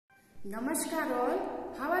Namaskar all,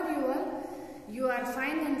 how are you all? You are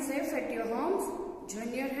fine and safe at your homes.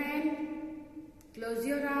 Join your hand, close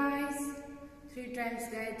your eyes, 3 times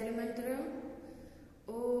Gayatri Mantra.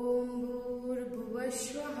 Om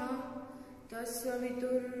Bhurvubhuvasvaha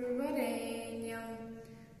Tassaviturvarenyam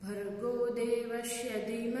Bhargo Devasya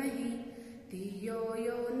Dhimahi Dhiyo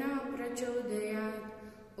Yo Na Prachodayat.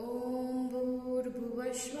 Om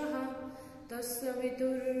Bhurvubhuvasvaha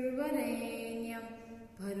Tassaviturvarenyam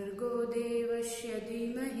Bhargo Devasya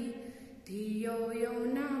Dhimahi Dhiyo Yo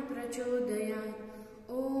Na Prachodayat.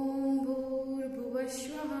 Om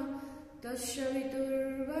Bhurvubhuvasvaha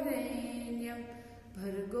Tassaviturvarenyam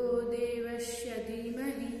Bhargo Devasya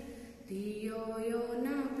Dhimahi Dhiyo Yo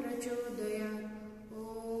Na Prachodayat.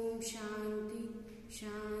 Om Shanti,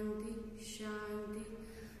 Shanti, Shanti.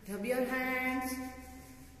 Rub your hands,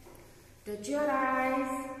 touch your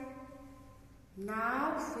eyes.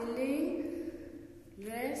 Now feeling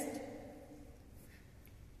rest.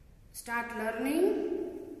 Start learning.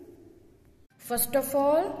 First of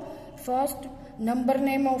all, first number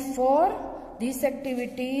name of 4. This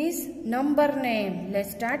activity is number name.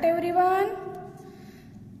 Let's start everyone.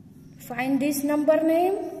 Find this number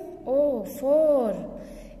name. Oh, 4.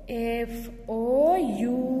 F-O-U-R.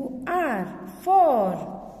 4.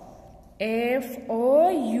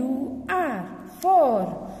 F-O-U-R.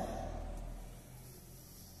 4.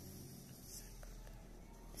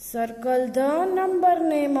 Circle the number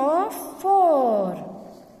name of 4.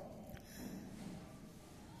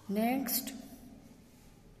 Next.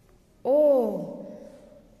 O-P.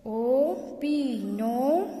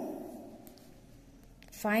 No.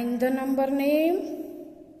 Find the number name.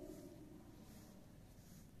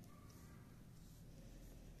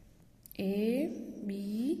 A,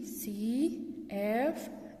 B, C, F,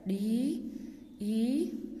 D,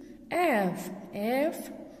 E, F.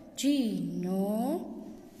 F, G. No.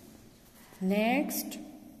 Next.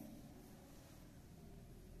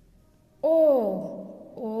 O-N-E.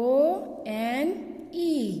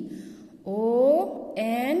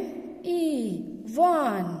 O-N-E.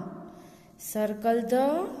 1. Circle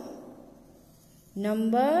the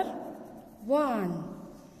number 1.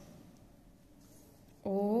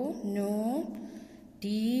 O, no.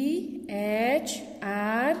 T-H-R-E-E.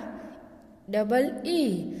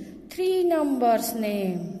 3 numbers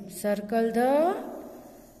name. Circle the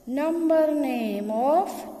number name of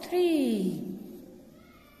 3.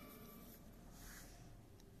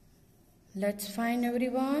 Let's find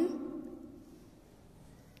everyone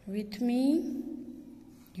with me.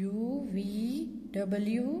 U-V-W-R-Y.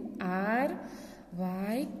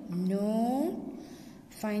 No.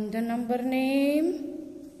 Find the number name.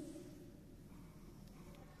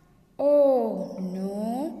 O,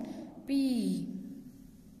 no. P.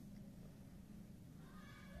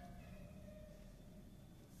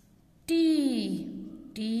 T.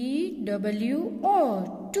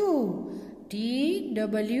 T-W-O. 2.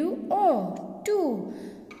 T-W-O. 2.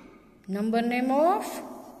 Number name of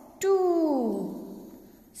 2.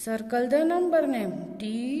 Circle the number name.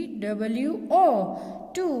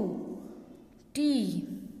 T-W-O. 2. T.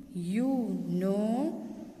 U. No.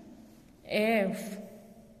 F.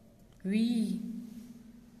 V.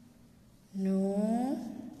 No.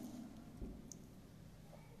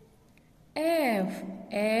 F.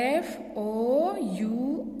 F-O-U-R.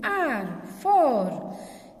 4.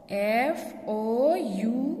 F-O-U-R.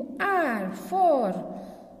 4.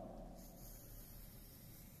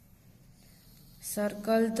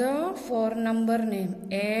 Circle the 4 number name.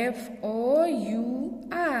 F-O-U-R.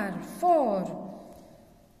 4.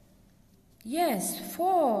 Yes,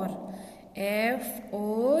 4. F-O-U-R.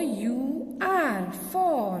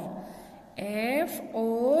 4. F-O-U-R.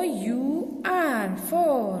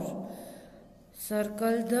 4.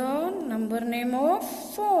 Circle the number name of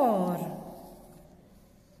 4.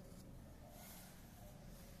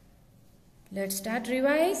 Let's start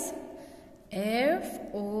revise. F-O-U-R.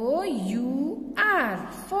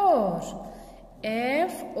 4.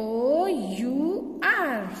 F-O-U-R.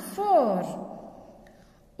 4.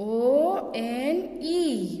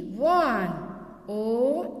 O-N-E. 1.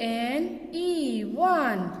 O-N-E.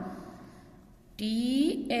 1.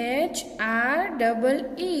 T-H-R-E-E.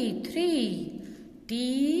 3.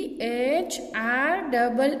 T-H-R-E-E.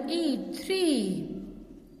 3.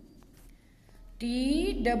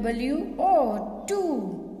 T-W-O.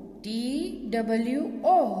 2.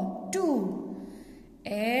 T-W-O. 2.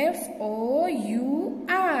 F-O-U-R.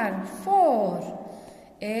 4.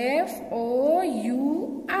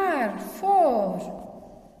 F-O-U-R. 4.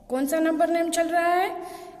 कौन सा number name चल रहा है?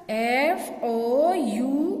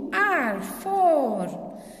 F-O-U-R. 4.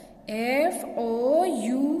 F-O-U-R.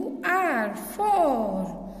 4.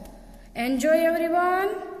 Enjoy everyone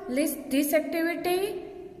this activity.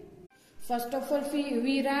 First of all,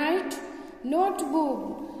 we write notebook.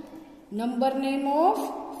 Number name of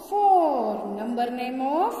 4. Number name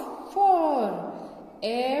of 4.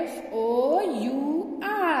 F-O-U-R.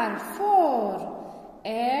 4.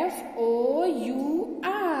 F-O-U-R.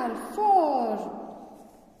 4.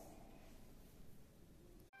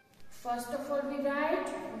 First of all, we write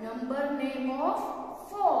number name of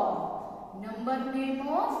 4. Number name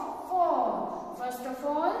of 4. First of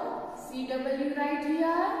all, CW write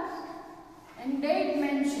here and date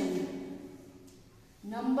mention.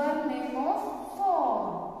 Number name of 4.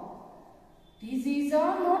 This is a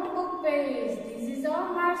notebook page. This is a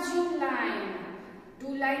margin line.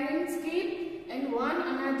 2 line in skip and 1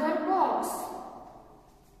 another box.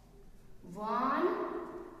 1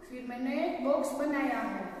 फिर मैंने एक box बनाया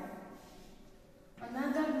है.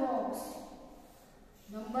 Another box.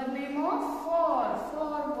 Number name of 4.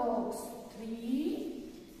 4 box. 3,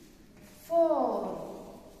 4.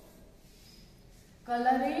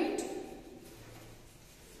 Color it.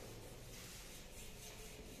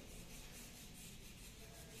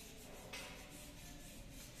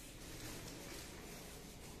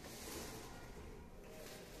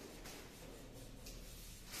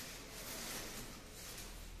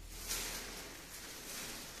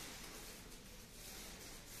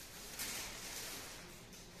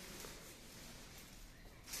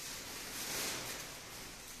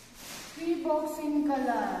 Box in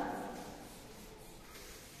color.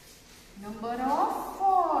 Number of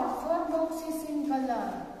 4. 4 boxes in color.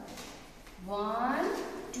 1,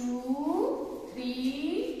 2,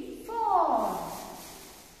 3, 4.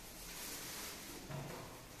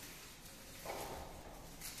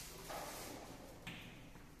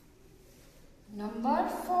 Number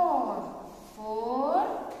 4. 4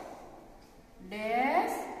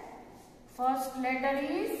 dash. First letter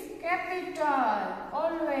is capital.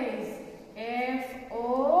 Always.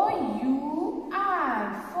 F-O-U-R.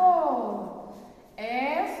 4.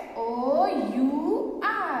 F-O-U-R.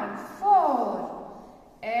 4.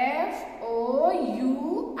 F-O-U-R.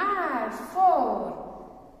 4.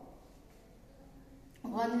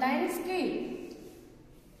 1 line skip.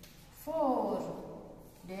 4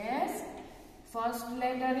 dash. First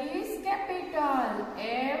letter is capital.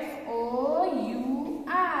 F-O-U-R.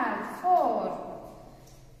 4.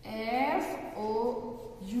 F-O-U-R.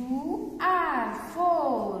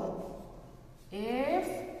 4.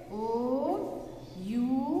 F-O-U-R.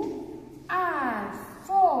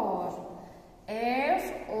 4.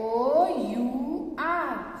 F-O-U-R.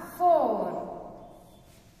 4.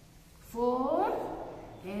 4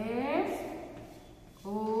 F-O-U-R.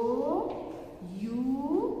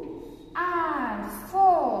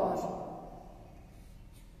 4.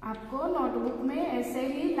 आपको notebook में ऐसे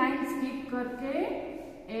ही line skip करके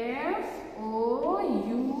F-O-U-R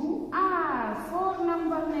 4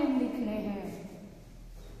 number name लिखने हैं.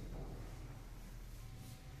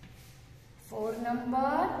 4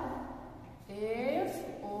 number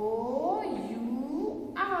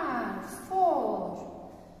F-O-U-R 4.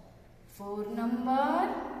 4 number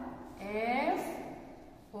F-O-U-R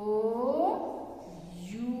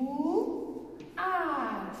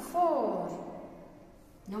 4.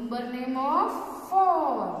 Number name of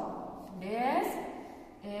 4 dash.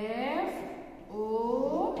 F-O-U-R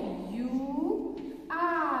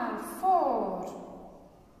 4.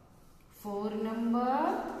 4 number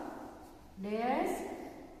dash.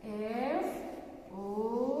 F-O-U-R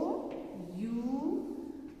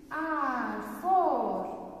 4.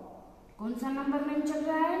 कौन सा number name चल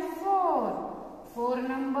रहा है? 4. 4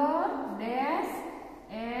 number dash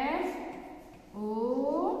F-O-U-R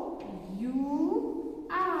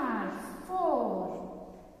 4.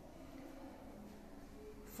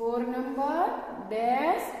 4 number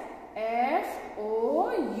dash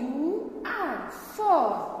F-O-U-R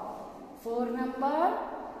 4. 4 number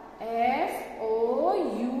F-O-U-R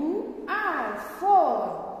 4.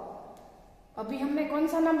 अभी हमने कौन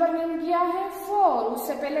सा नंबर नेम किया है? 4.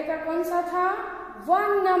 उससे पहले का कौन सा था?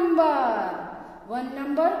 1 number. 1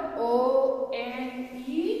 number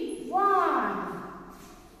O-N-E 1.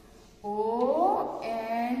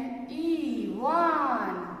 O-N-E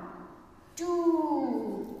 1. 2.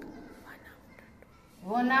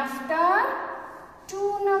 1 after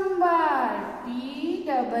 2 number.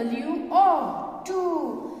 T-W-O 2.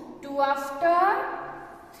 2 after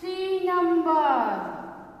 3 number.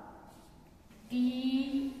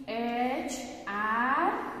 T-H-R-E-E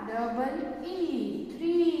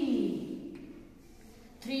 3.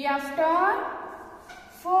 3 after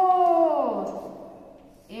 4.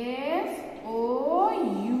 F-O-U-R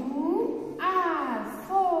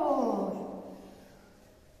 4.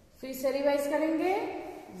 फिर से रिवाइज करेंगे।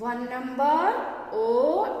 1 number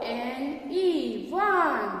ONE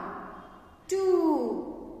 1, 2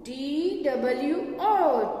 TWO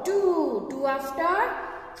 2 after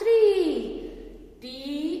 3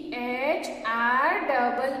 THREE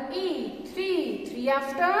 3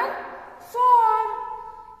 after 4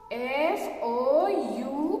 FOUR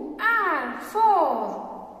 4.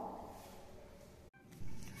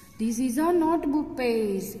 This is a notebook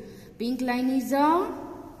page. Pink line is a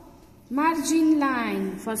margin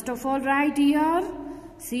line. First of all, write here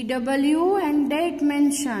CW and date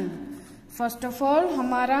mention. First of all,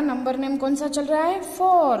 हमारा number name कौन सा चल रहा है?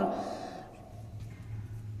 4.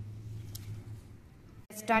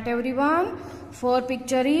 Start everyone. 4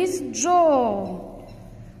 picture is draw.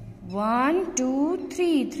 1 2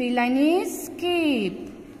 3. 3 line is skip.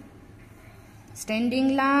 Standing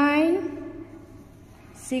line.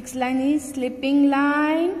 6 line is sleeping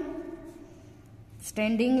line.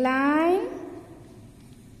 Standing line.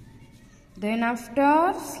 Then after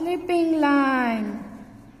sleeping line.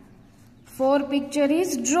 4 picture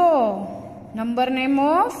is draw. Number name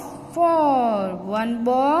of 4. 1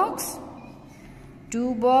 box.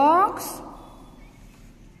 2 box.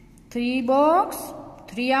 3 box.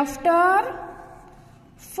 3 after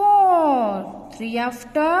 4. 3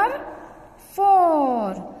 after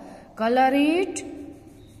 4. Color it.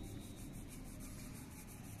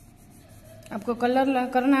 आपको colour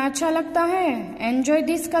करना अच्छा लगता है? Enjoy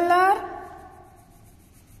this colour.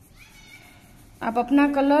 आप अपना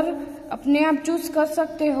colour अपने आप choose कर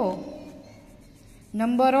सकते हो.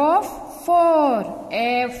 Number of 4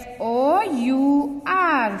 FOUR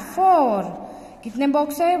 4. कितने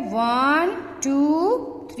बॉक्स है? 1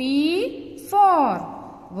 2 3 4.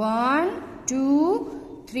 1 2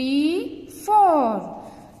 3 4.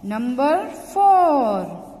 Number 4.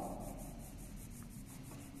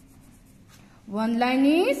 1 line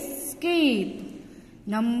is skip.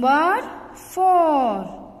 Number 4.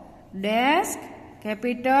 Desk,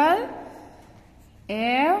 capital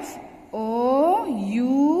FOUR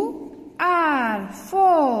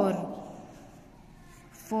 4.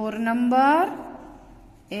 4 number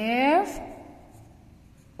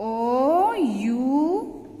FOUR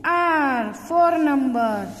 4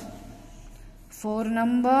 number. 4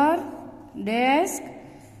 number desk,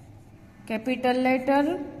 capital letter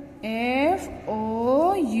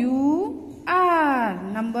FOUR.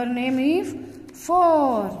 Number name is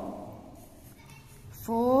 4.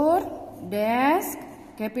 4 desk,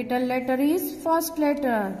 capital letter is first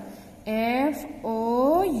letter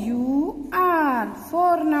FOUR.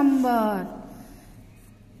 4 number.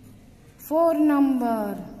 4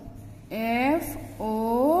 number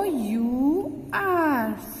FOUR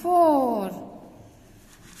 4.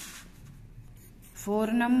 4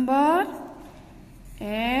 number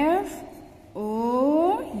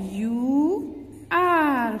FOUR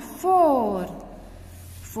 4.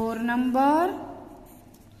 4 number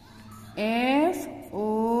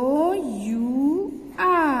FOUR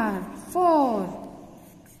 4.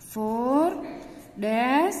 4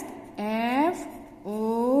 desk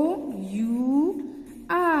FOUR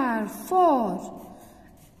 4.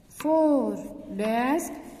 4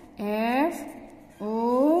 desk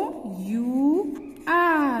FOUR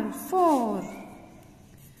 4.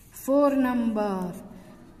 4 number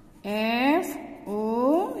FOUR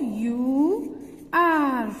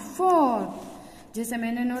 4. जैसे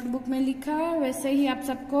मैंने notebook में लिखा है वैसे ही आप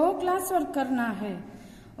सबको class work करना है.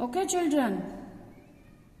 Okay children.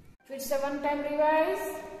 फिर से 1 time revise.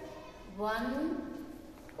 1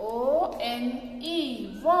 ONE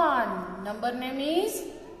 1. Number name is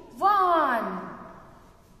 1.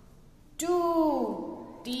 2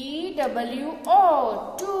 TWO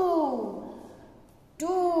 2.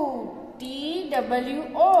 2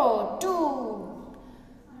 TWO 2.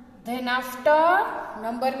 Then after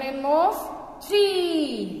number name of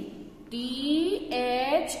 3 THREE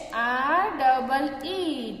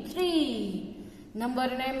 3. Number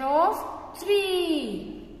name of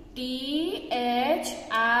 3 THREE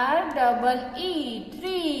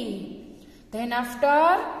 3. Then after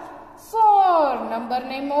 4 number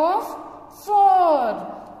name of 4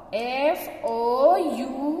 FOUR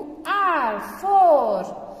 4.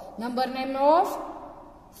 Number name of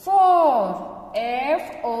 4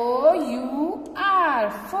 FOUR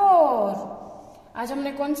 4. आज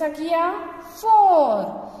हमने कौन सा किया? 4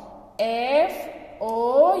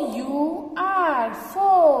 FOUR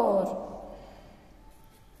 4.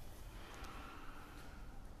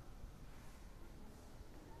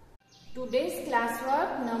 Today's classwork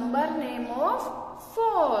number name of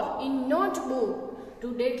 4 in notebook.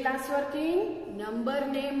 Today classwork in number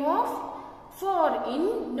name of 4 in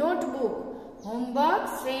notebook. homework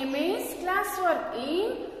same as classwork in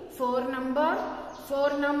 4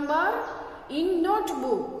 number in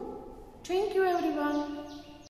notebook. Thank you everyone.